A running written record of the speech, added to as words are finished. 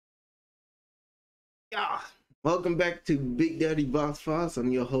Yeah, welcome back to Big Daddy Boss Boss.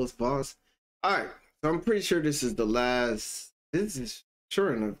 I'm your host, Boss. All right, so I'm pretty sure this is the last. This is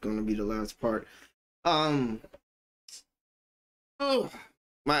sure enough going to be the last part. Oh,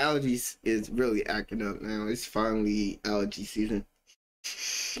 my allergies is really acting up now. It's finally allergy season.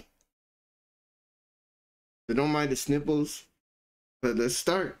 So don't mind the snipples, but let's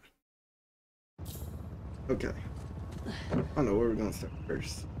start. Okay. I don't know where we're gonna start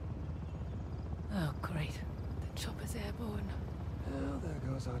first. Oh, great. The chopper's airborne. Well, there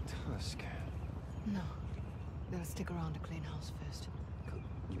goes our Tusk. No. They'll stick around to clean house first.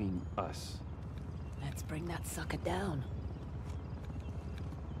 You mean us? Let's bring that sucker down.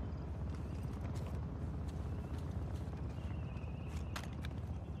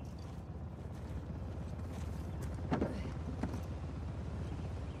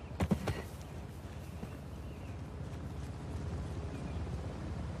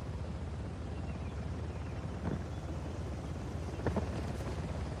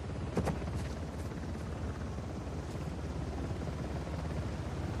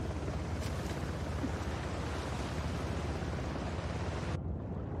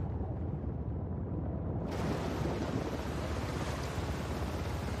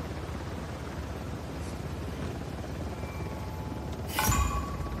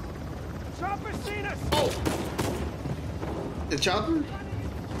 The chopper?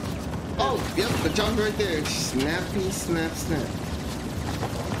 Oh, yep, the chopper right there. Snappy, snap, snap.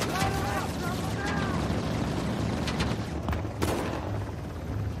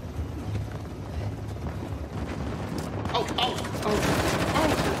 Oh,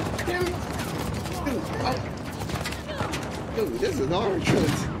 damn it. Dude, oh. Dude, this is hard,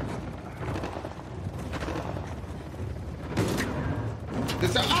 trust.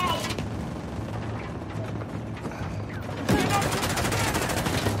 This is, oh!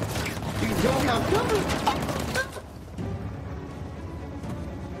 Don't have cover.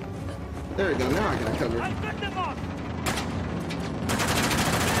 There we go. Now I got cover.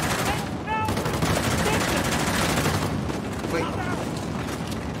 Wait.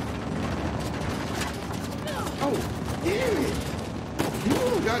 Oh, damn it! You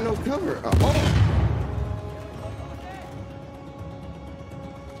don't got no cover. Oh.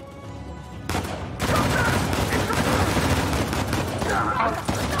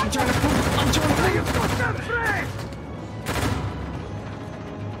 I'm trying to pull.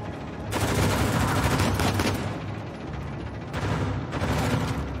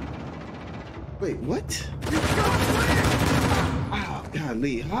 Wait, what? Oh,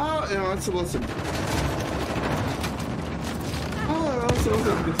 golly. How am I supposed to... How am I supposed to...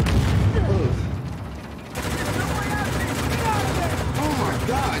 Oh my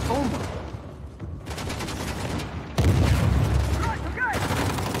god. Oh my...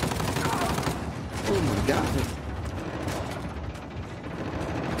 Oh my god.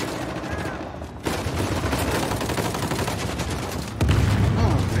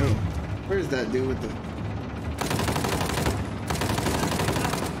 Oh man. Where's that dude with the...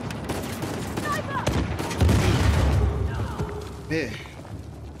 Yeah.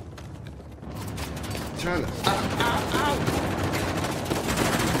 Trying to... Ow!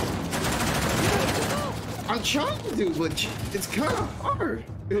 I'm trying to do, but it's kind of hard.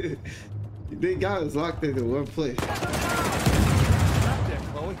 They got us locked into one place. Stop there,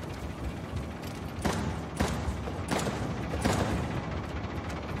 Chloe.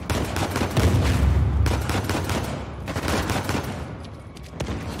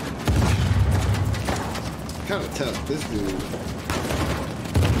 Kind of tough, this dude.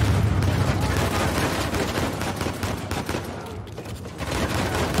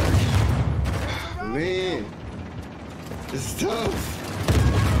 Man, it's tough.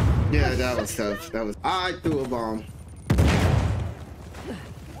 Yeah, that was tough. That was. I threw a bomb.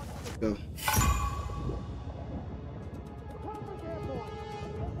 Go.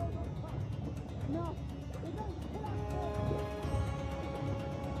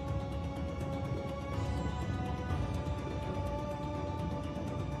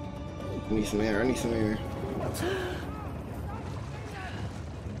 I need some air. I need some air.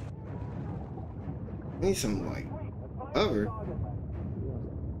 I need some like cover.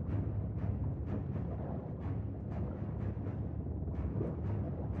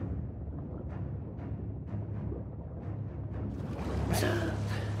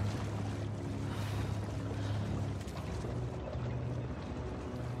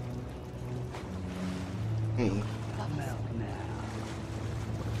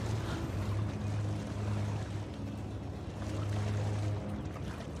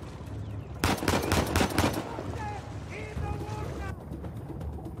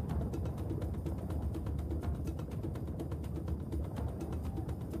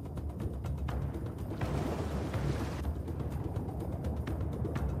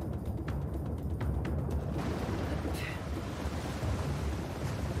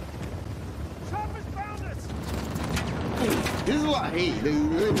 This is what I hate, dude.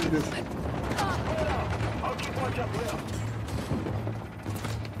 Look at this. I'll keep watch up there.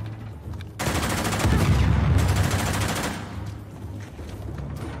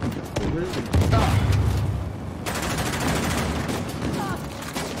 Where is it? Ah.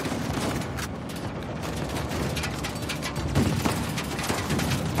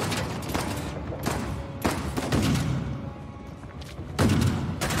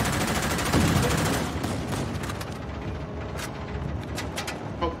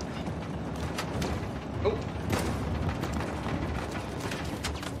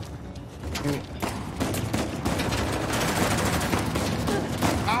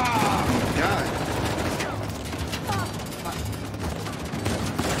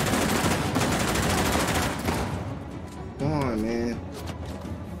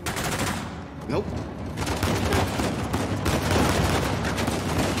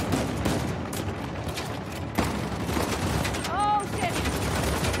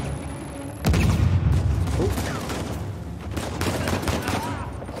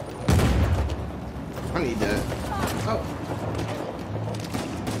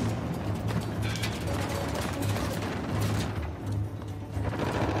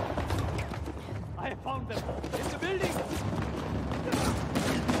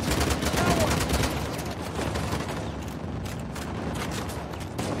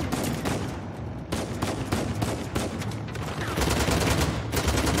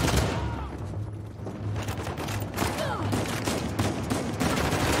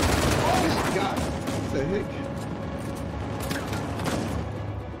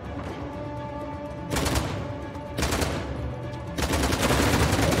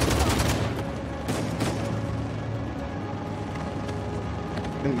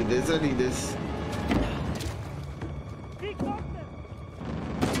 I need this.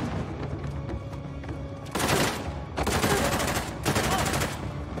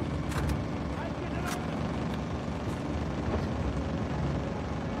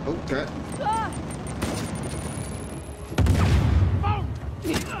 Okay.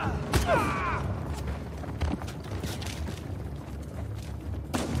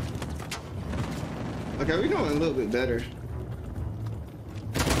 Okay, we're doing a little bit better.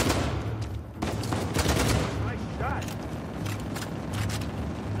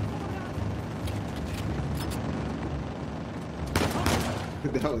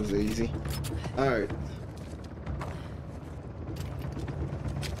 That was easy. All right.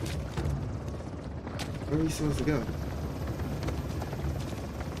 Where are we supposed to go?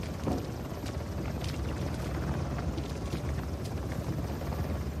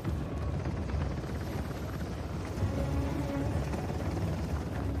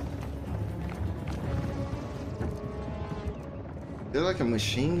 Is there like a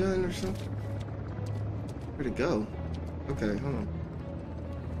machine gun or something? Where'd it go? Okay, hold on.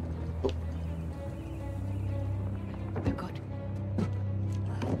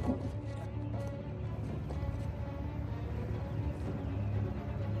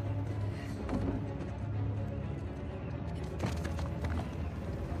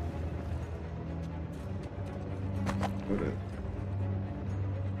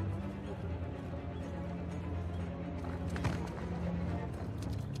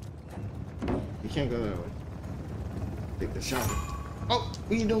 Can't go that way. Take the shot. Oh,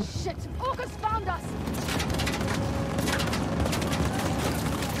 what you doing? Shit! August found us!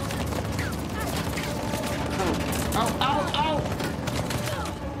 Ow, ow, ow!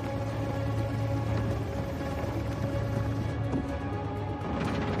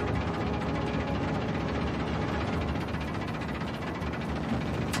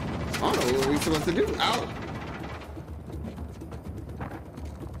 I don't know what we're supposed to do. Ow!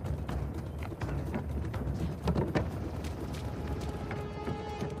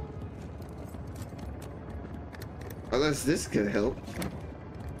 Unless this could help.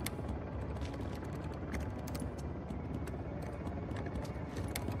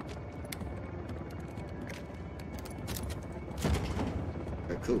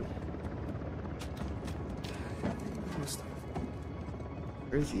 Okay, cool.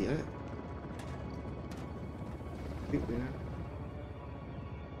 Where is he at? Right there.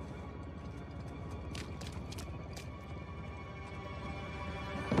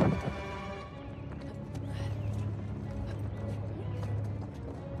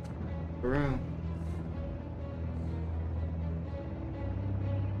 Around.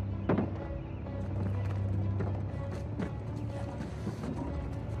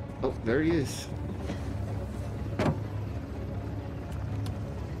 Oh, there he is.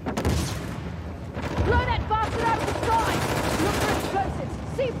 Blow that bastard out of the sky! Look for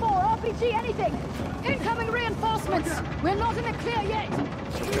explosives! C4, RPG, anything! Incoming reinforcements! We're not in the clear yet!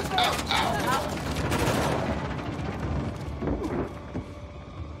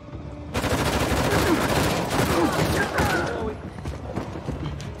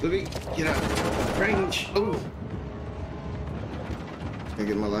 Let me get out. Range. Oh. I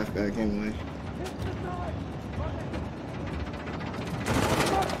get my life back anyway.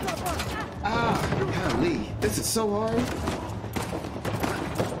 Ah, golly. This is so hard.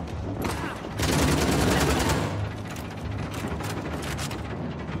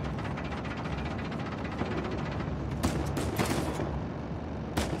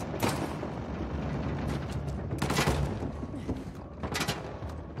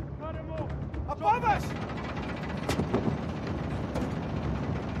 Above us!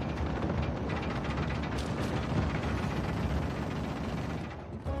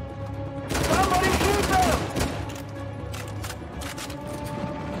 Somebody shoot them!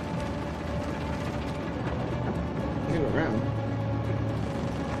 Get around.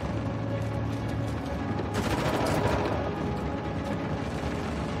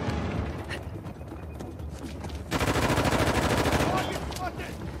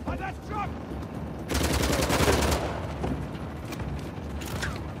 On that truck!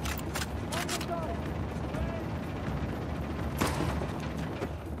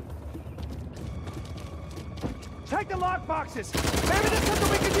 Take the lock boxes! Maybe there's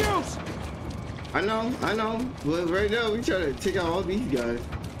something we can use! I know. But right now we try to take out all these guys.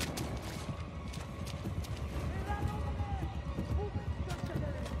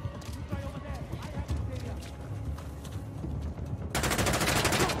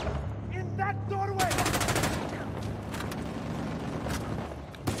 In that doorway!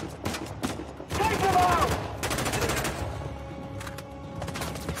 Take them out!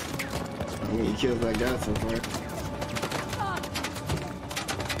 How many kills I got so far?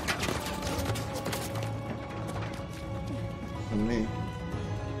 Oh man.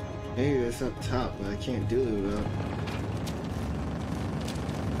 Maybe it's up top, but I can't do it without.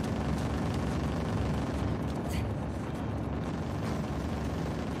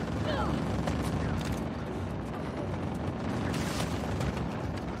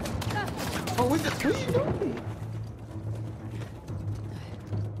 Oh, what are you doing?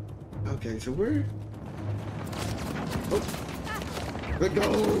 Okay, so we're. Oh, let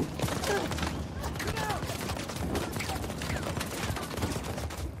go.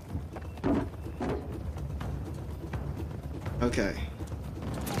 Okay.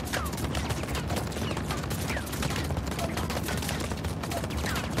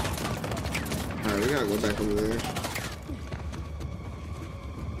 Alright, we gotta go back over there.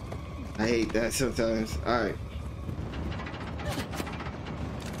 I hate that sometimes. Alright.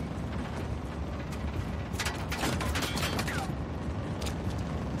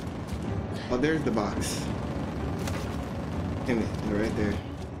 Oh, there's the box. Damn it, they're right there.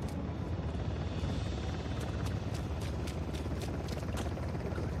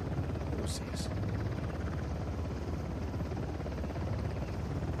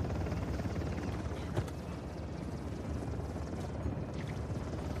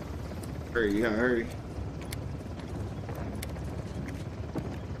 Hurry, you gotta hurry.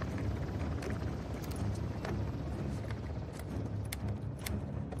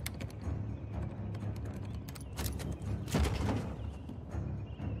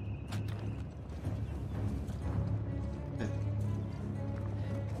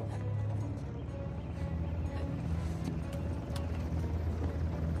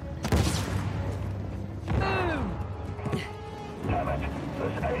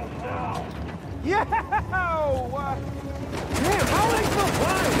 Yeah! Damn, how are they still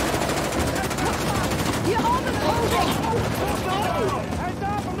flying? You're on the building! Heads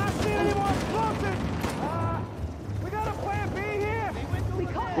up, I'm not seeing any more explosives! We got a plan B here! We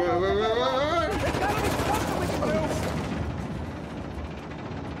can't. Wait. There's gotta be something we can do!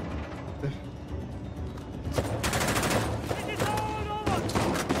 It's all over!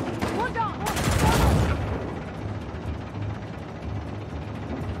 One down!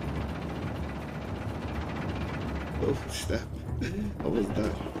 Oh, snap. Almost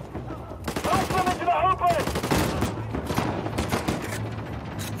done. Don't come into the open!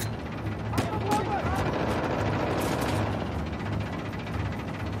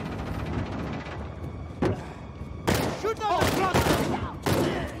 Shoot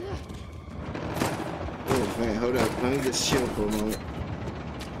Oh man, hold up. Let me just chill for a moment.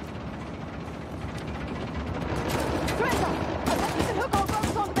 Frazer! I bet you can hook our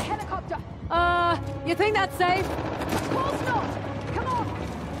ropes onto the helicopter! You think that's safe? Of course not! Come on!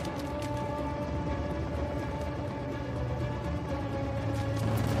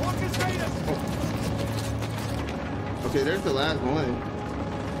 Okay, there's the last one.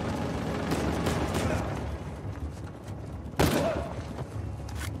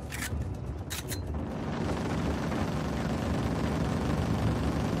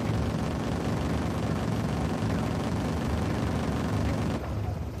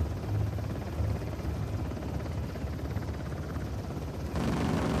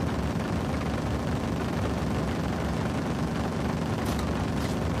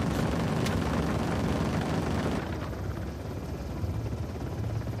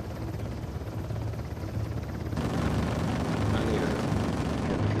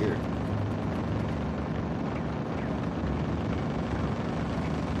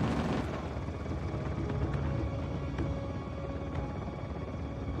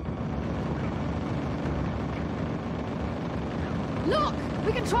 Look!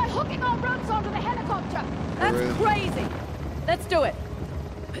 We can try hooking our ropes onto the helicopter! That's crazy! Let's do it!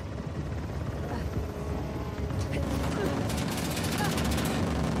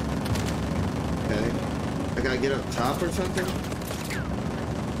 Okay. I gotta get up top or something?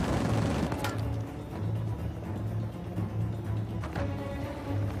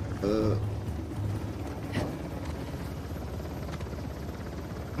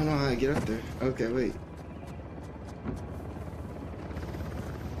 I don't know how to get up there. Okay, wait.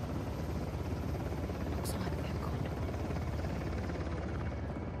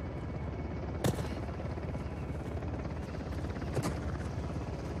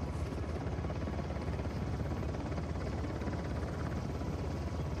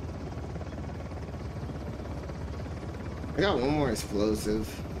 I got one more explosive.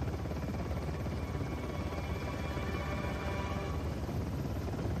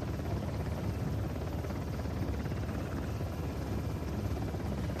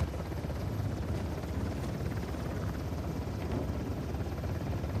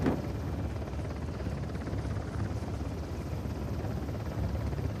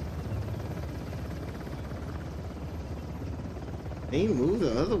 Can you move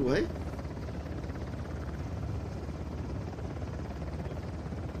the other way?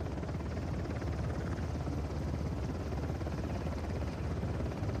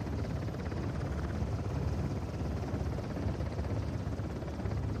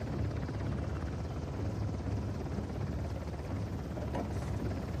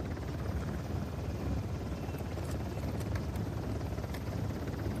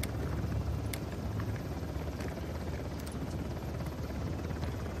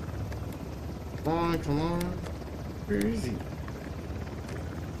 Come on. Where is he?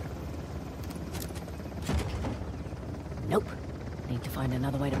 Nope. Need to find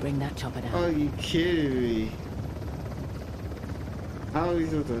another way to bring that chopper down. Oh, you kidding me? How are we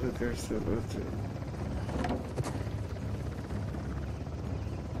supposed to hook ourselves up to it?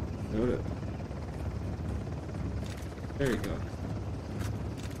 Hold up. There you go.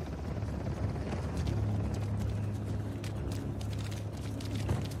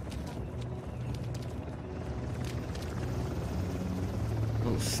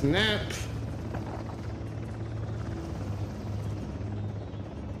 Snap.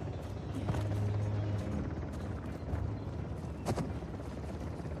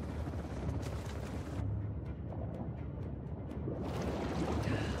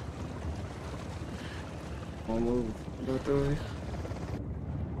 I'll move about the way.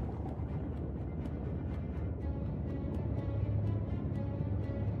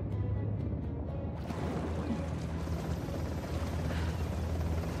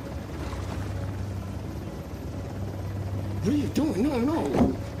 What are you doing?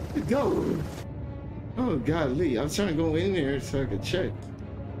 No. Go. Oh, golly. I was trying to go in there so I could check.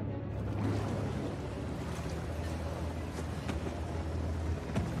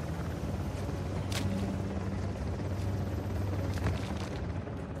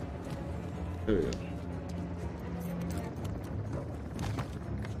 There we go.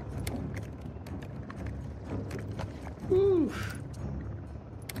 Woo.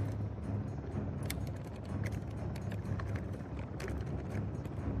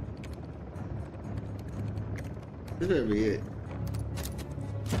 This better be it.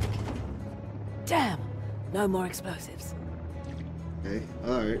 Damn! No more explosives. Okay,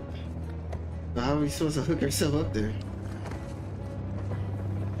 alright. So how are we supposed to hook ourselves up there?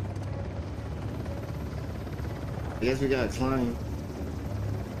 I guess we gotta climb.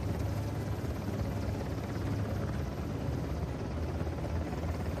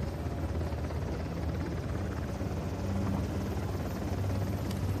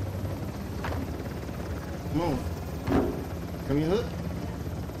 Come on. Come here, hook.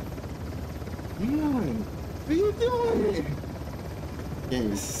 Come on. What are you doing?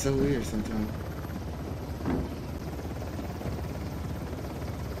 Game is so weird sometimes.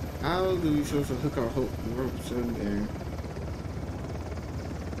 How do we supposed to hook our ropes in there?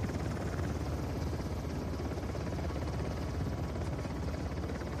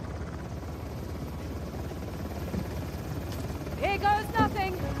 Here goes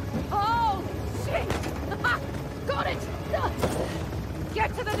nothing. Oh, shit! Got it!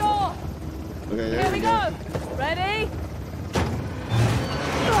 Get to the door! Okay, there Here we go! Ready?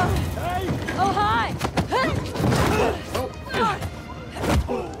 Oh, hi!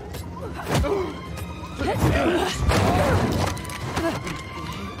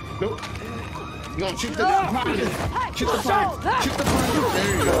 Nope. You gonna shoot the pilot. Shoot the pilot. Shoot the pilot. There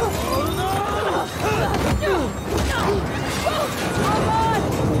you go.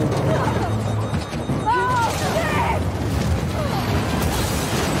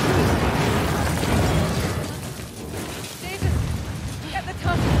 Jesus! Get the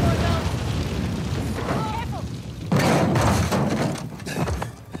tusk door down! Careful!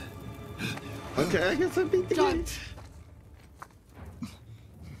 Okay, I guess I beat the game.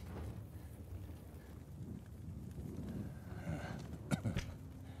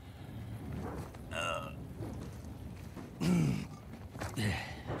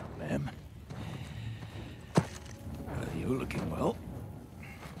 Ma'am. You're looking well.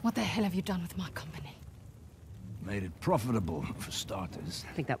 What the hell have you done with my company? Made it profitable, for starters.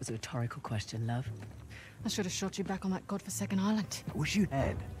 I think that was a rhetorical question, love. I should have shot you back on that godforsaken island. I wish you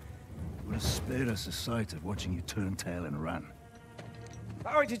had. It would have spared us the sight of watching you turn tail and run.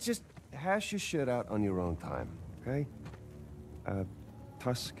 All right, just hash your shit out on your own time, okay?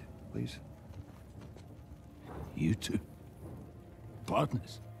 Tusk, please. You two.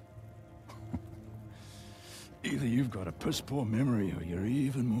 Partners. Either you've got a piss-poor memory or you're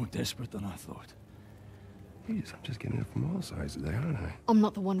even more desperate than I thought. Jeez, I'm just getting it from all sides today, aren't I? I'm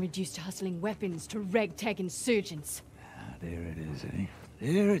not the one reduced to hustling weapons to ragtag insurgents. Ah, there it is, eh?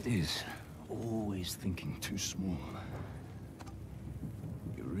 There it is. Always thinking too small.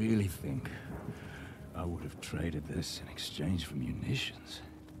 You really think I would have traded this in exchange for munitions?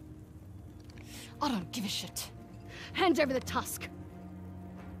 I don't give a shit. Hand over the tusk.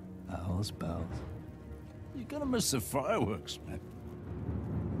 Owls, pals. You're gonna miss the fireworks, man.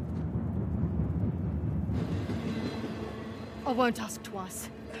 I won't ask twice.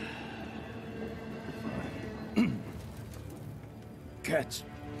 Cats.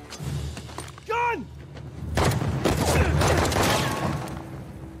 Gun!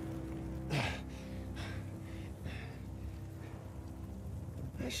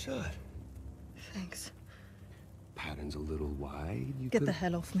 Nice shot. Thanks. Pattern's a little wide. You Get the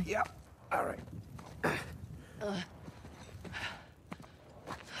hell off me. Yeah. All right.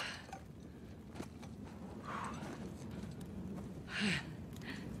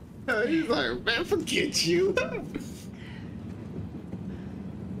 He's like, man, forget you.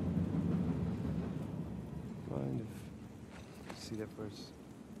 Mind if see that first?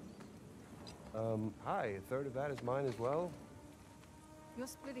 Hi. A third of that is mine as well. You're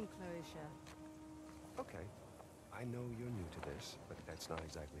splitting Chloe, Scherr. Okay. I know you're new to this, but that's not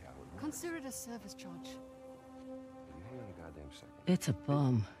exactly how it works. Consider it a service charge. You hang on a goddamn second. It's a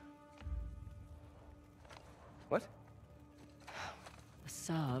bomb. What?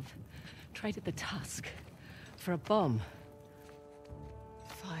 Asav traded the tusk for a bomb.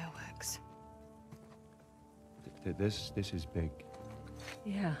 Fireworks. This is big.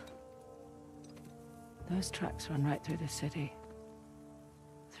 Yeah. Those tracks run right through the city.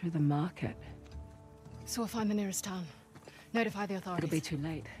 Through the market. So we'll find the nearest town. Notify the authorities. It'll be too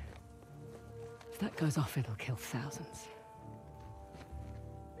late. If that goes off, it'll kill thousands.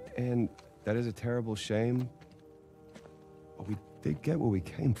 And that is a terrible shame. But we did get what we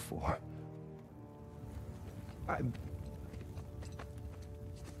came for.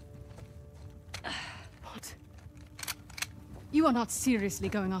 What? You are not seriously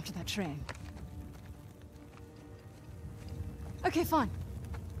going after that train. Okay, fine.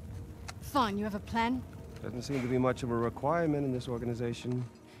 Fine, you have a plan? Doesn't seem to be much of a requirement in this organization.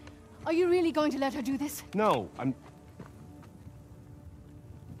 Are you really going to let her do this? No,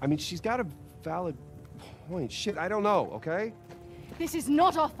 I mean, she's got a valid point. Shit, I don't know, okay? This is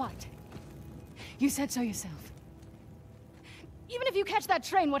not our fight. You said so yourself. Even if you catch that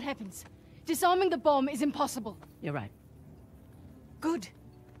train, what happens? Disarming the bomb is impossible. You're right. Good.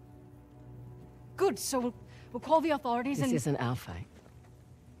 Good, so we'll call the authorities This and... isn't our fight.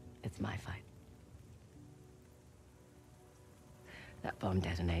 It's my fight. That bomb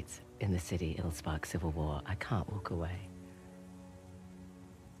detonates in the city. It'll spark civil war. I can't walk away.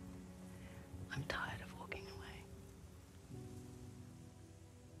 I'm tired of walking away.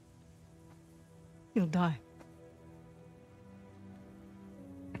 You'll die.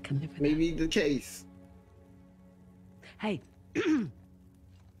 I can live with Maybe the case. that. Hey.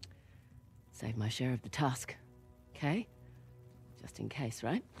 Save my share of the tusk. Okay? Just in case,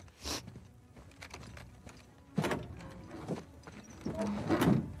 right?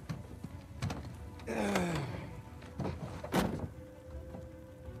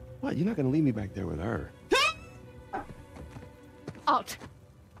 What? You're not gonna leave me back there with her? Out.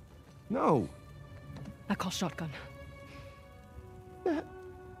 No. I call shotgun.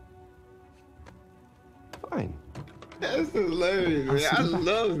 Fine. That's hilarious, man. I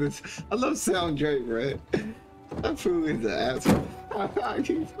love this. I love Sound Drake, right? That fool is an asshole.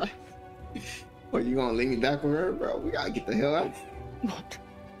 He's like, what, you gonna leave me back with her, bro? We gotta get the hell out. What?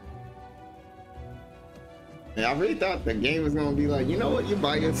 And I really thought the game was gonna be like, you know what, you're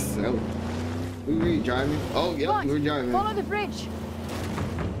by yourself. We really driving? Oh, yeah, Right. we're driving. Follow the bridge.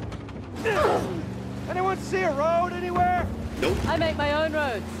 Anyone see a road anywhere? Nope. I make my own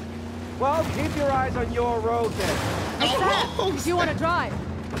roads. Well, keep your eyes on your road then. Oh, If you want to drive.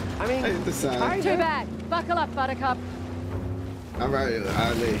 I mean, I hit the side. Too bad. Buckle up, Buttercup. I'd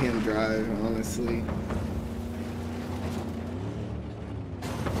let him drive, honestly.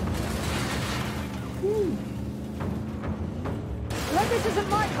 Woo. Well, this isn't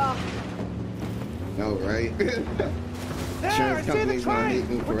my car. No, right? There, I Insurance see the company's gonna hate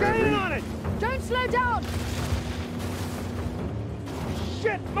me train. We're getting in forever. on it. Don't slow down.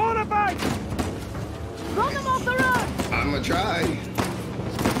 Shit, motorbike! Run them off the road. I'ma try.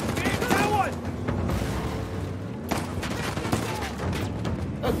 That one!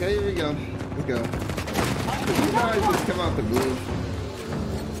 Okay, here we go. Let's go. You guys just come out the blue.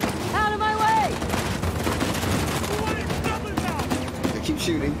 Out of my way. They keep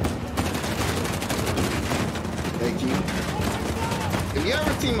shooting. Thank you. Have you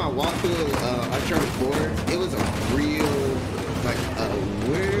ever seen my walkthrough of Uncharted 4? It was a real, like, a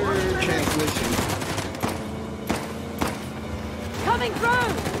weird transmission. Coming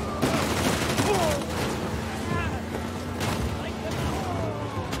through.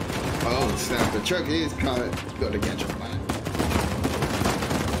 Oh, snap. The truck is caught. Go to get your flat.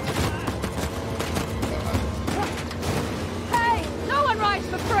 Hey, no one rides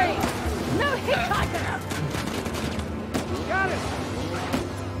for free. No hitchhiker. Got it!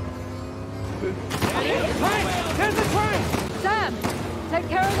 Train! There's the train! Sam, take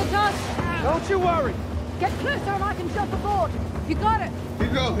care of the tusk. Don't you worry. Get closer and I can jump aboard. You got it. You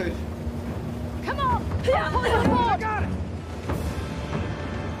go ahead. Come on. Pull it I aboard. got it!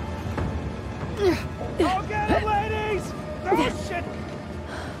 Go get it, ladies! Oh, shit!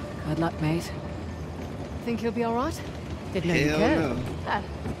 Good luck, mate. Think you'll be all right? Didn't know you Hell cared. no.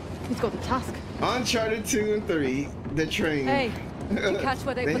 He's got the tusk. Uncharted 2 and 3, the train. Hey, you catch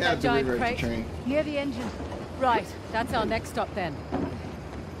where they put have that to giant revert the crate? train. Near the engine. Right, that's our next stop then.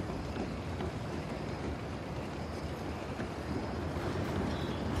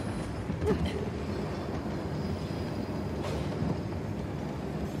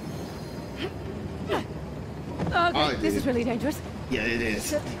 Okay, Oh, this is dude. really dangerous. Yeah, it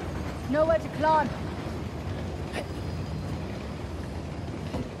is. Nowhere to climb.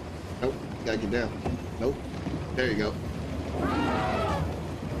 Nope, gotta get down. Nope. There you go.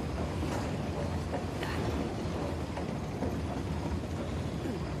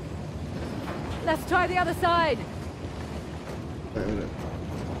 Let's try the other side. Wait, hold up.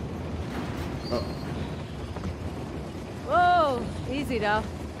 Oh, Whoa, easy now.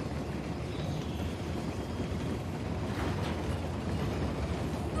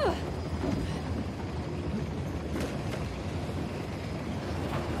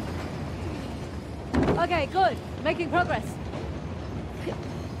 Okay, good. Making progress.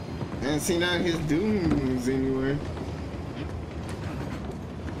 I haven't seen out his dooms anywhere.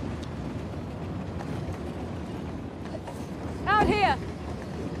 Out here.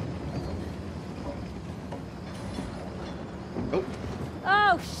 Oh,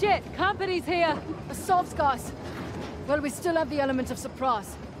 Oh, shit. Company's here. Asav's guys. Well, we still have the element of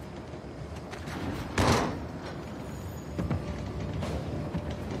surprise.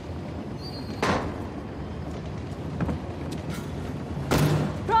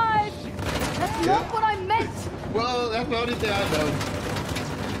 Surprise! That's Yeah. not what I meant. well, that's the only thing I know.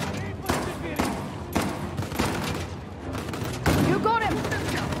 You got him.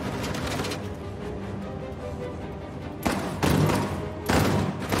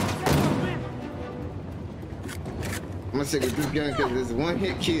 I'm gonna stick with this gun because it's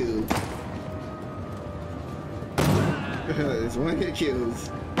one-hit kill. It's one-hit kills.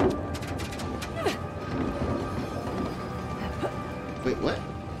 Wait, what?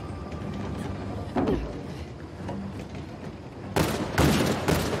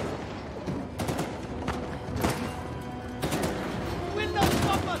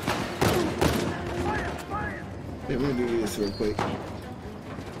 Yeah, I'm gonna do this real quick.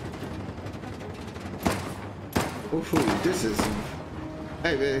 Ooh, this is.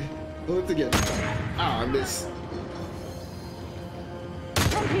 Hey man, hold it together. Ah, I missed.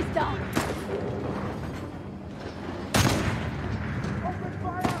 He's down. Open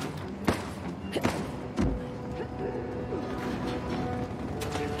fire!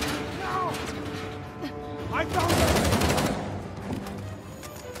 No! I found it!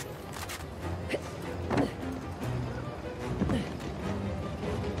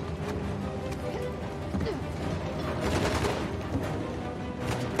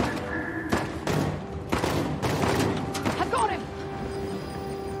 I've got him.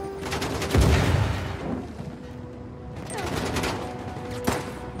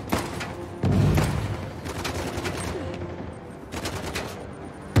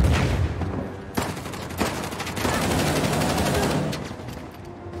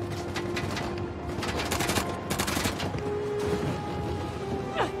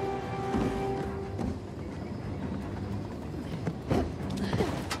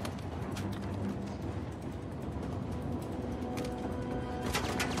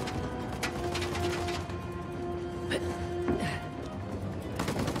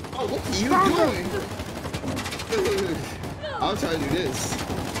 Oh, what are you doing? I'll try to do this.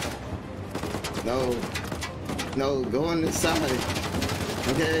 No. No, go on this side.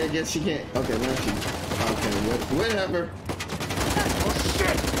 Okay, I guess she can't. Okay, now she. Okay, whatever. Oh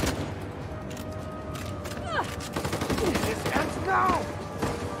shit! This ends now!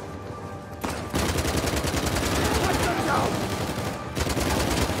 Let them go!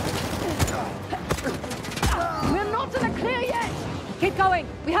 We're not in the clear yet. Keep going.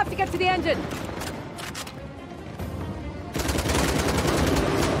 We have to get to the engine.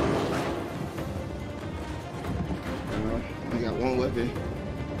 I got one weapon.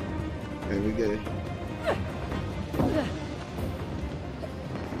 Okay, we get it.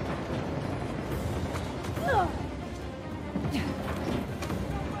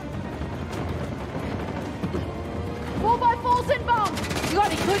 Four by fours inbound. You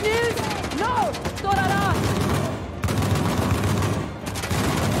got any good news? No. Thought I'd ask.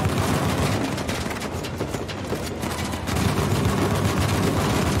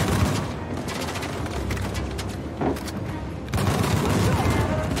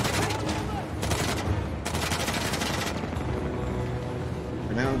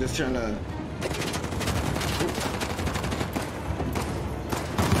 For now, I'm just trying to.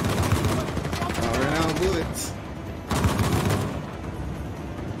 Oh, right now, bullets.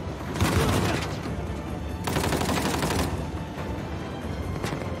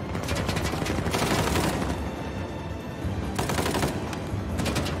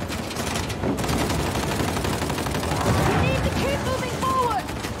 We need to keep moving forward.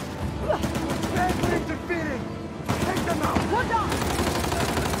 Badly defeated! Take them out! We're done.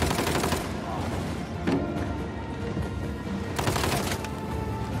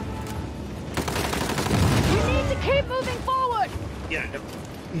 We need to keep moving forward. Yeah.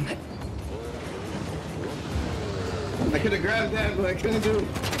 I could have grabbed that, but I couldn't do it.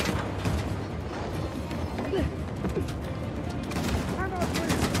 I'm out,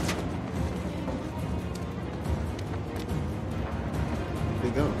 please! Where'd he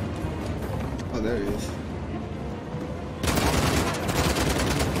go? Oh, there he is.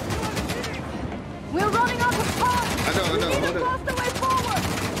 We're running out of time. I know, We need hold to it. blast the way forward.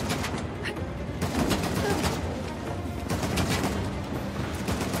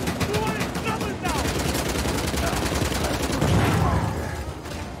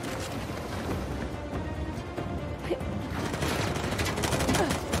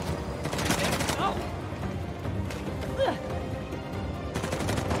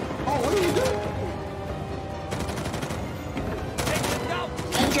 Oh, what are you doing?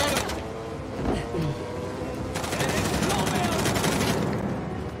 I'm trying to.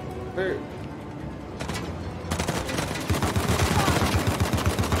 Hey.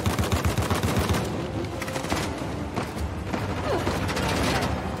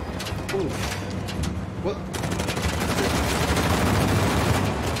 Ooh. What?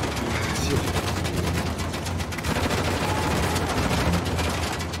 Shit.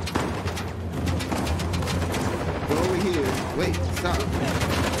 Go over here. Wait, stop.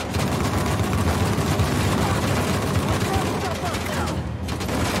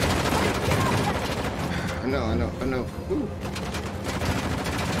 I know. Ooh.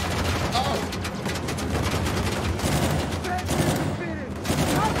 Oh! Badly defeated!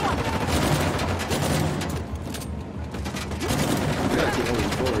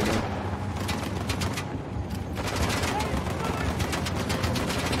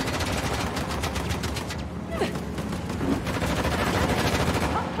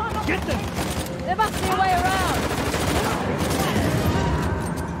 Get them! There must be a way around.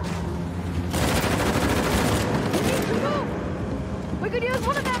 We need to move. We could use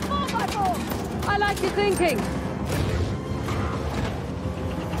one of their 4x4s. I like your thinking.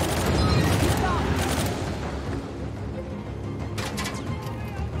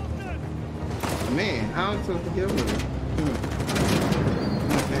 Man, how am I supposed to get over it?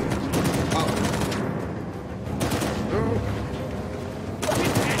 Okay. Oh.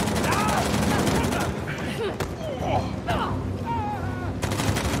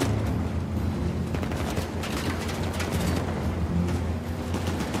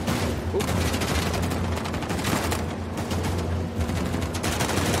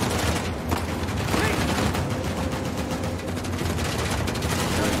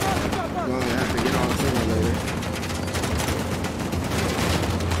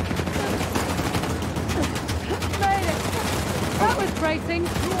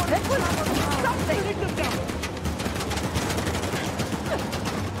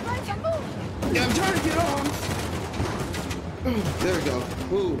 Yeah, I'm trying to get off. There we go.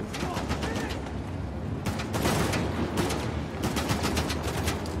 Ooh.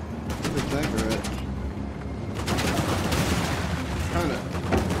 Where's the tanker at? Kinda.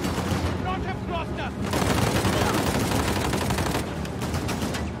 Not have crossed us!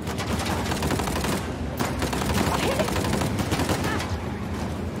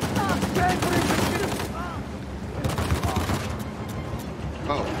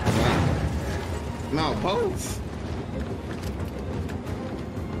 Oh, wow. No, boats.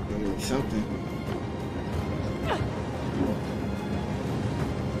 Maybe something.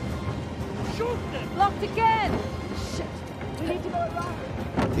 Shoot them! Locked again! Shit! We need to go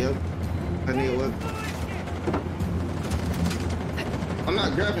around. Yep. I need a whip. I'm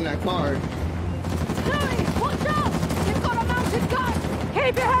not grabbing that car. Chloe, watch out! You've got a mounted gun!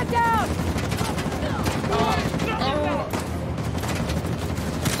 Keep your head down! Oh.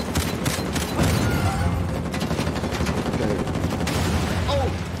 Okay. Oh!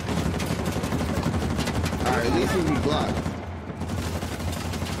 Alright, at least we be blocked.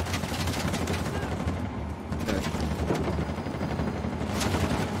 Okay.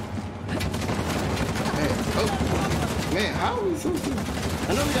 Hey, oh! Man, how are we supposed to...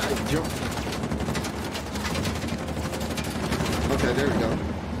 I know we gotta jump. Okay, there we go.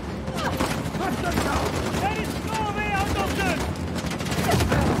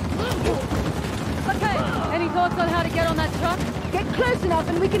 Okay, any thoughts on how to get on that truck? Get close enough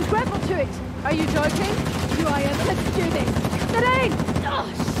and we can grapple to it. Are you joking? Do I ever? Let's do this. Nadine! Oh,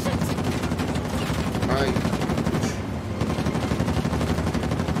 shit! Alright.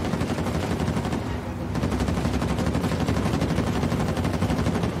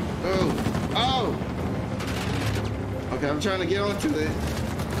 Oh! Oh! Okay, I'm trying to get onto it.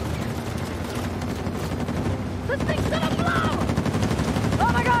 This thing's gonna blow!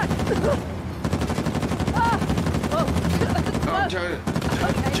 Oh my god! Ah! Oh. I'm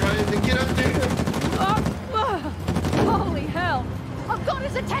trying to get up there. Holy hell! I've got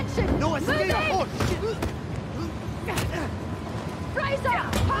his attention! No, it's me! Oh, shit! Frazer!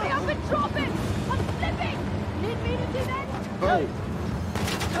 Hurry up and drop it! I'm slipping! Need me to do that? Oh,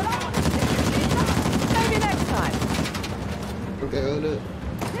 Maybe next time. okay, hold up.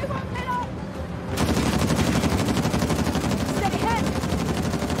 They won't get off! Steady head!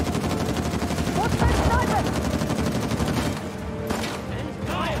 What's that sniper?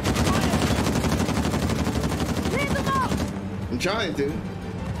 Leave them off! I'm trying to.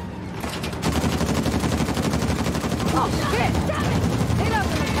 Oh shit! Damn it! They don't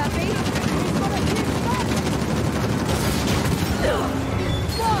look happy! He's got a huge gun!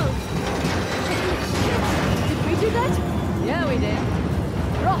 Whoa! Did we do that? Yeah, we did.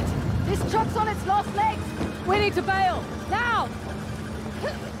 Rot! This truck's on its last legs! We need to bail! Now!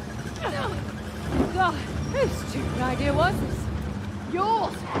 God, whose stupid idea was this?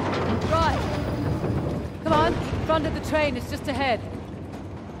 Yours! Right. Come on, front of the train is just ahead.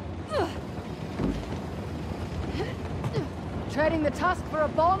 Trading the Tusk for a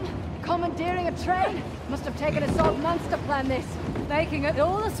bomb? Commandeering a train? Must have taken us 12 months to plan this. Making it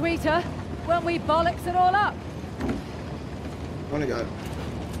all the sweeter when we bollocks it all up. Oh my god.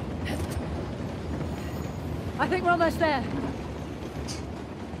 I think we're almost there.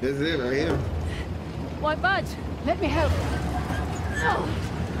 This is it right here. Won't budge. Let me help. Oh,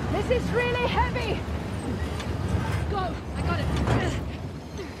 this is really heavy. Go. I got it.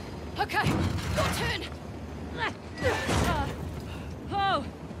 Okay. Your turn. Oh.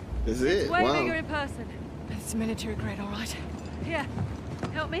 This is it. Way Wow. bigger in person. It's military grade, all right. Here.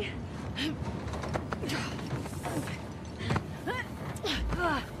 Help me.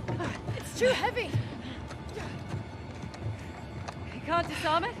 too heavy. You can't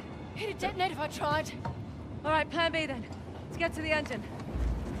disarm it? It'd detonate if I tried. All right, plan B then. Let's get to the engine.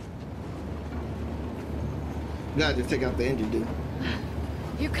 You gotta just take out the engine, dude.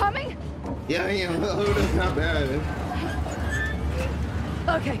 You coming? Yeah, I am. Oh, that's not bad.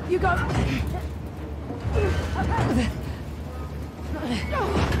 Okay, you go.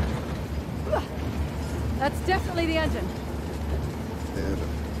 That's definitely the engine. Yeah.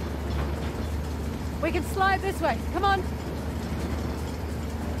 We can slide this way. Come on.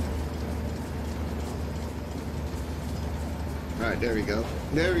 All right, there we go.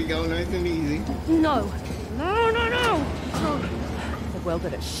 There we go, nice and easy. No. No. They've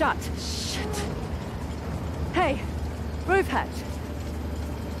welded it shut. Shit. Hey, roof hatch.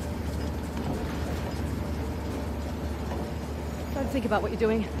 Don't think about what you're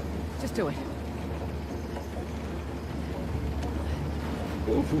doing. Just do it.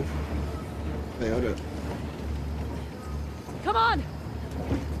 Ooh. Hey, hold up. Come on!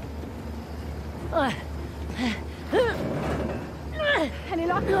 Any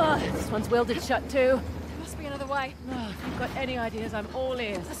luck? This one's welded shut too. There must be another way. If you've got any ideas, I'm all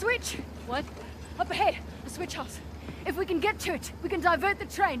ears. A switch! What? Up ahead, a switch house. If we can get to it, we can divert the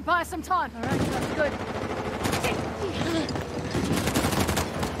train, buy us some time. All right, that's good.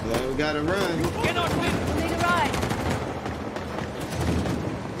 Well, we gotta run. We'll need a ride.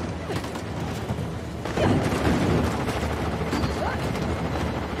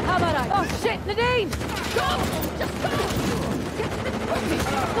 How about I? Oh shit, Nadine! Go! Just go! Get to the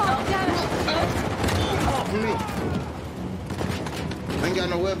God damn it! Off me. I ain't got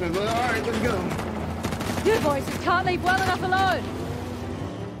no weapon, but all right, let's go. You boys can't leave well enough alone.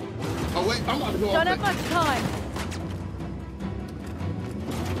 Oh wait, I'm about to go Don't off have much time.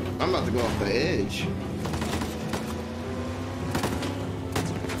 I'm about to go off the edge.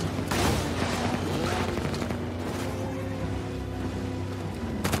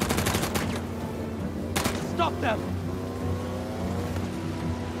 Stop them!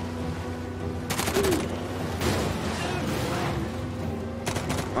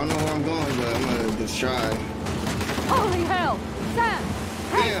 I don't know where I'm going, but I'm gonna just try. Holy hell! Sam!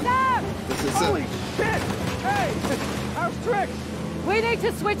 Hey, Damn. Sam! This is Holy shit! Hey! How's tricks? We need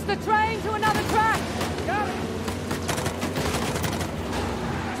to switch the train to another track! Got it!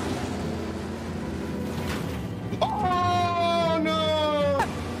 Oh no!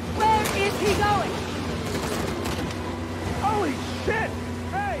 Where is he going? Holy shit!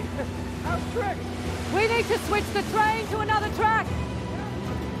 Hey! How's tricks? We need to switch the train to another track!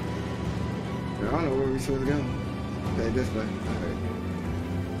 I don't know where we're supposed to go. Okay, this way. All right.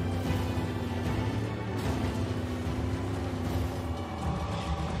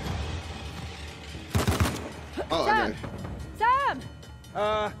 Oh, Sam! okay.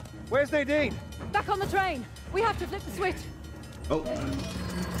 Sam! Where's Nadine? Back on the train! We have to flip the switch! Oh.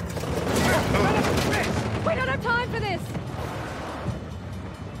 We don't have time for this!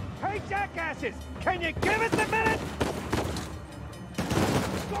 Hey, jackasses! Can you give us a minute?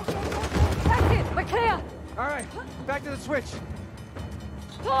 That's it! We're clear! All right, back to the switch.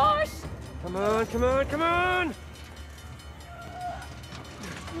 Push! Come on, come on, come on!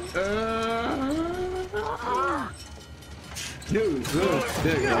 Dude, good.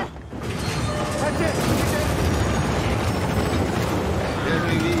 There you go. That's it! There's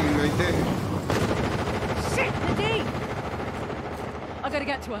Nadine right there. Shit, Nadine! I gotta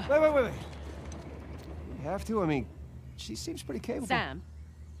get to her. Wait. You have to? I mean, she seems pretty capable. Sam.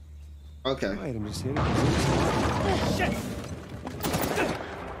 Okay. Right, I'm just here. Shit!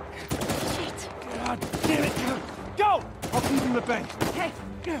 Shit. God damn it! Go! I'll keep him the bank. Okay.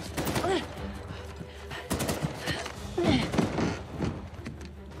 All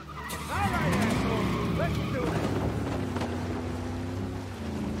right, asshole. Let's do it.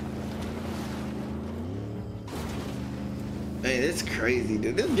 Man, it's crazy,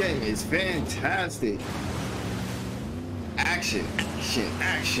 dude. This game is fantastic. Action.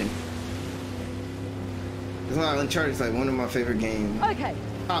 That's why Uncharted is like one of my favorite games. Okay.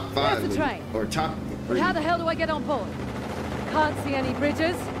 Top 5. There's the train. Or top 3. But how the hell do I get on board? Can't see any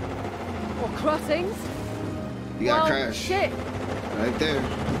bridges. Or crossings. You got Well, crash. Shit. Right there.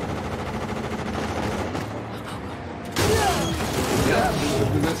 Yeah,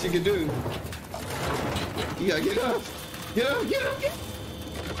 that's the best you can do. You gotta get up. Get up.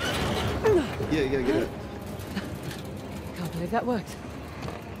 Yeah, you gotta get up. Can't believe that worked.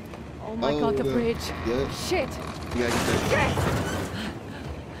 Oh my god, the bridge. Yeah. Shit. You gotta get there.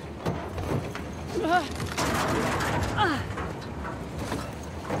 Come on.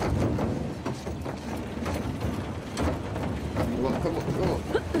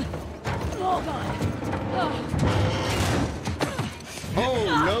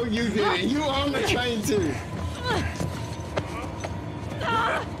 And you on the train too.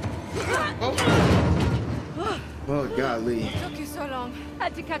 Oh, golly. Took you so long.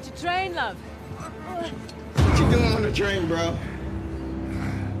 Had to catch a train, love. What you doing on the train, bro?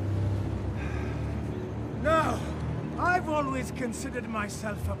 No, I've always considered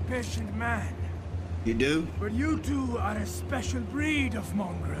myself a patient man. You do? But you two are a special breed of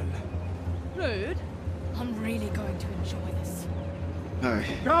mongrel. Rude. I'm really going to enjoy this. All right.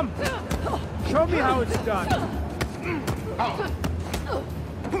 Come, show me how it's done.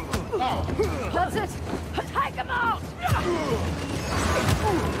 That's it. Take him out.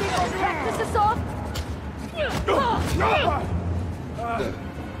 This is off.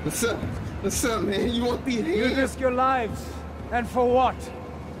 What's up? What's up, man? You want the You hand? risk your lives. And for what?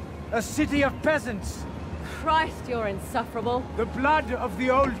 A city of peasants. Christ, you're insufferable. The blood of the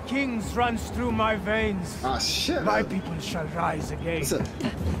old kings runs through my veins. Ah, shit. My people shall rise again. What's up?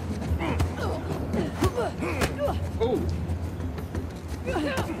 Oh.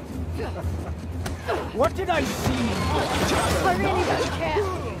 What did I see? I really don't care.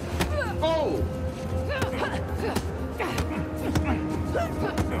 Oh.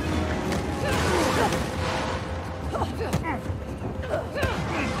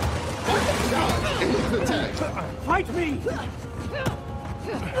 Attack. Fight me!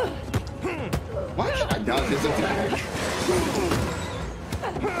 Why can't I dodge this attack?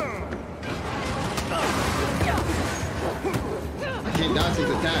 I can't dodge his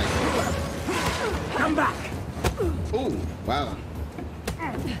attack. Come back! Oh, wow.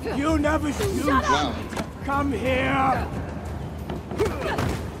 You never shoot! Wow. Come here!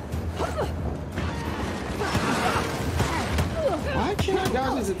 Why can't I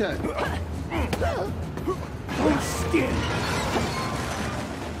dodge his attack? Full skin!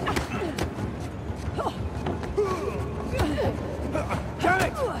 Damn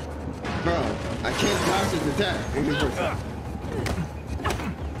it! Bro, I can't dodge his attack.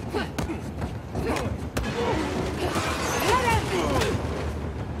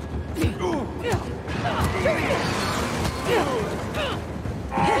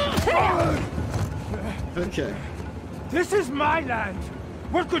 Okay. This is my land!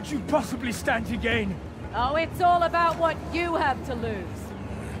 What could you possibly stand to gain? Oh, it's all about what you have to lose.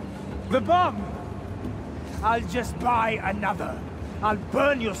 The bomb! I'll just buy another. I'll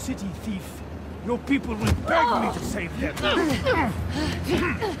burn your city, thief. Your people will beg me to save them. Yeah,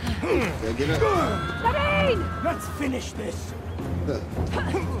 get up. Nadine! Let's finish this.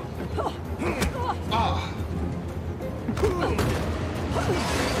 Ah.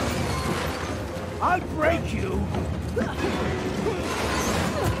 I'll break you.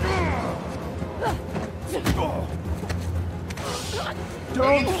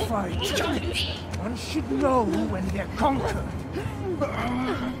 Don't fight. One should know when they're conquered.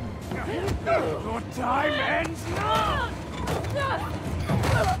 Your time ends now.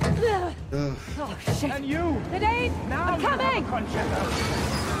 Oh, shit. And you. Nadine! Now I'm coming! You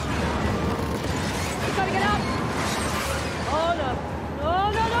Gotta get up! Oh, no.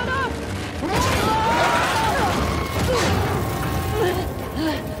 No, no, no, no!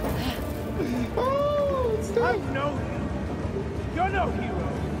 I know you. You're no hero.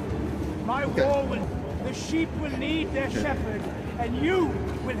 My war will... The sheep will need their shepherd, and you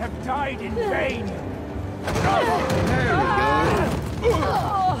will have died in vain. There we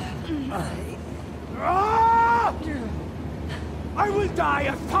go. I will die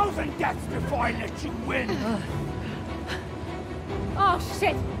 1,000 deaths before I let you win. Oh,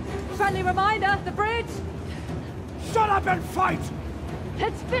 shit! Friendly reminder, the bridge! Shut up and fight!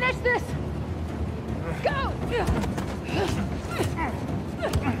 Let's finish this! Go! You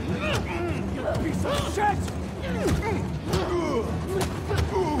piece of shit!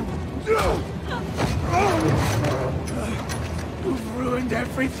 You've ruined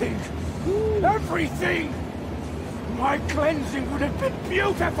everything! Everything! My cleansing would have been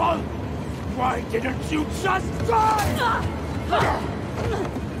beautiful! Why didn't you just die?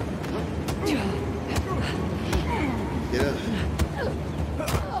 Get up.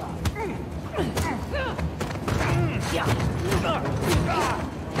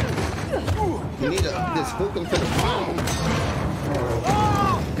 You need to just hook him to the bomb.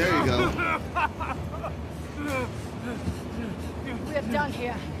 There you go. We're done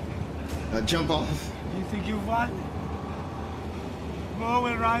here. Jump off. You think you won? More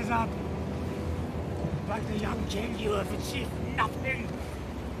will rise up. Like the young king, you have achieved nothing.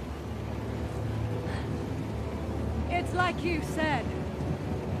 It's like you said.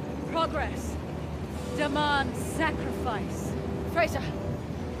 Progress demands sacrifice. Frazer,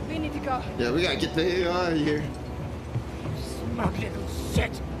 we need to go. Yeah, we gotta get the hell out of here. Smug little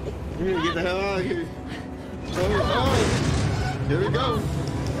shit. We need to get the hell out of here. Oh, here we go.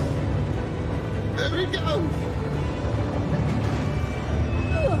 There we go.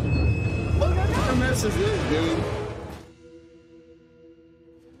 What kind of mess is this, dude?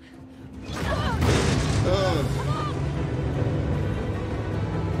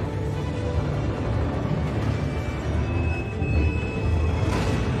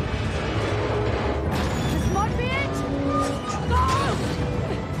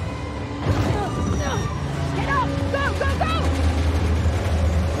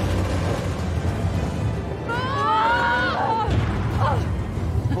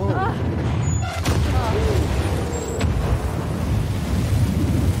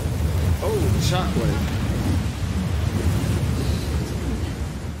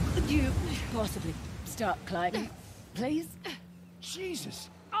 Clyde, please? Jesus.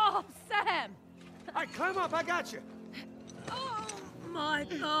 Oh, Sam! All right, climb up. I got you. Oh, my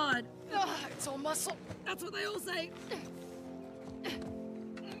God. It's all muscle. That's what they all say.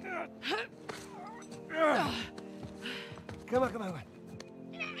 Come on.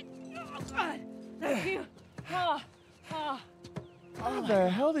 Thank you. How the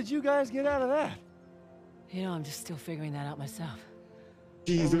hell did you guys get out of that? You know, I'm just still figuring that out myself.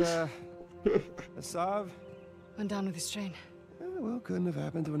 Jesus. Asav? Went down with his train. Well, couldn't have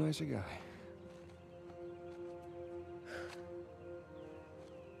happened to a nicer guy.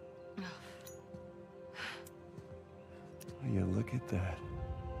 You look at that.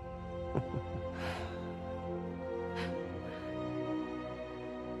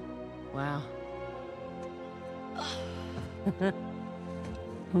 Wow.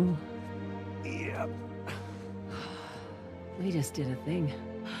 Yep. We just did a thing.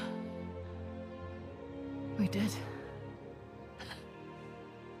 We did.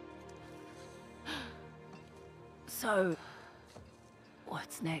 So,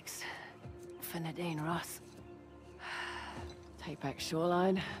 what's next for Nadine Ross? Take back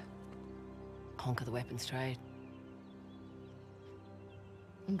Shoreline, conquer the weapons trade.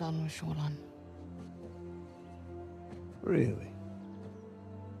 I'm done with Shoreline. Really?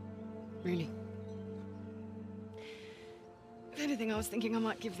 Really. If anything, I was thinking I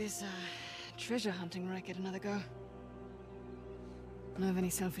might give this treasure hunting racket another go. Know of any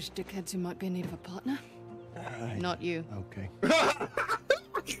selfish dickheads who might be in need of a partner? Not you. Okay.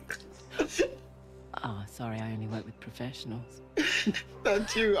 Oh, sorry, I only work with professionals.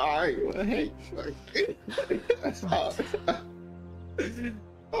 Not you. Alright, well, hey.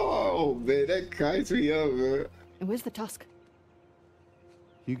 Oh, man, that cracks me up, man. And where's the tusk?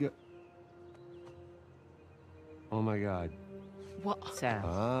 You got... Oh my God. What? Sam.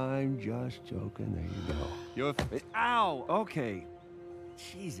 I'm just joking. There you go. You're... Ow! Okay.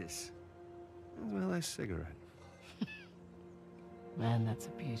 Jesus. That's my last cigarette. Man, that's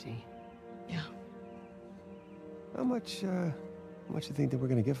a beauty. Yeah. How much you think that we're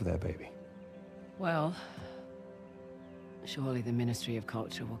gonna get for that baby? Well, surely the Ministry of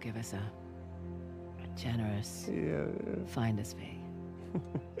Culture will give us a generous finder's fee.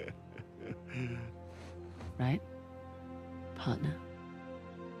 Right? Partner?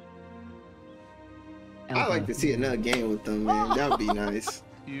 I'd like to see another game with them, man. That would be nice.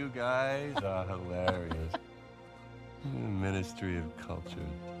 You guys are hilarious. Ministry of Culture.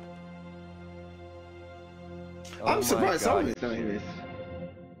 I'm surprised someone's done this.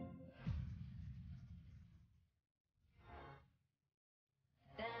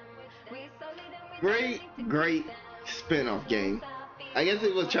 Great spin-off game. I guess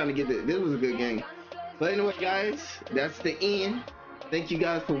it was trying to get this was a good game. But anyway, guys, that's the end. Thank you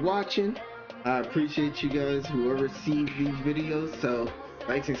guys for watching. I appreciate you guys, whoever sees these videos. So,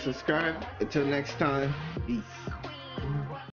 like and subscribe. Until next time, peace.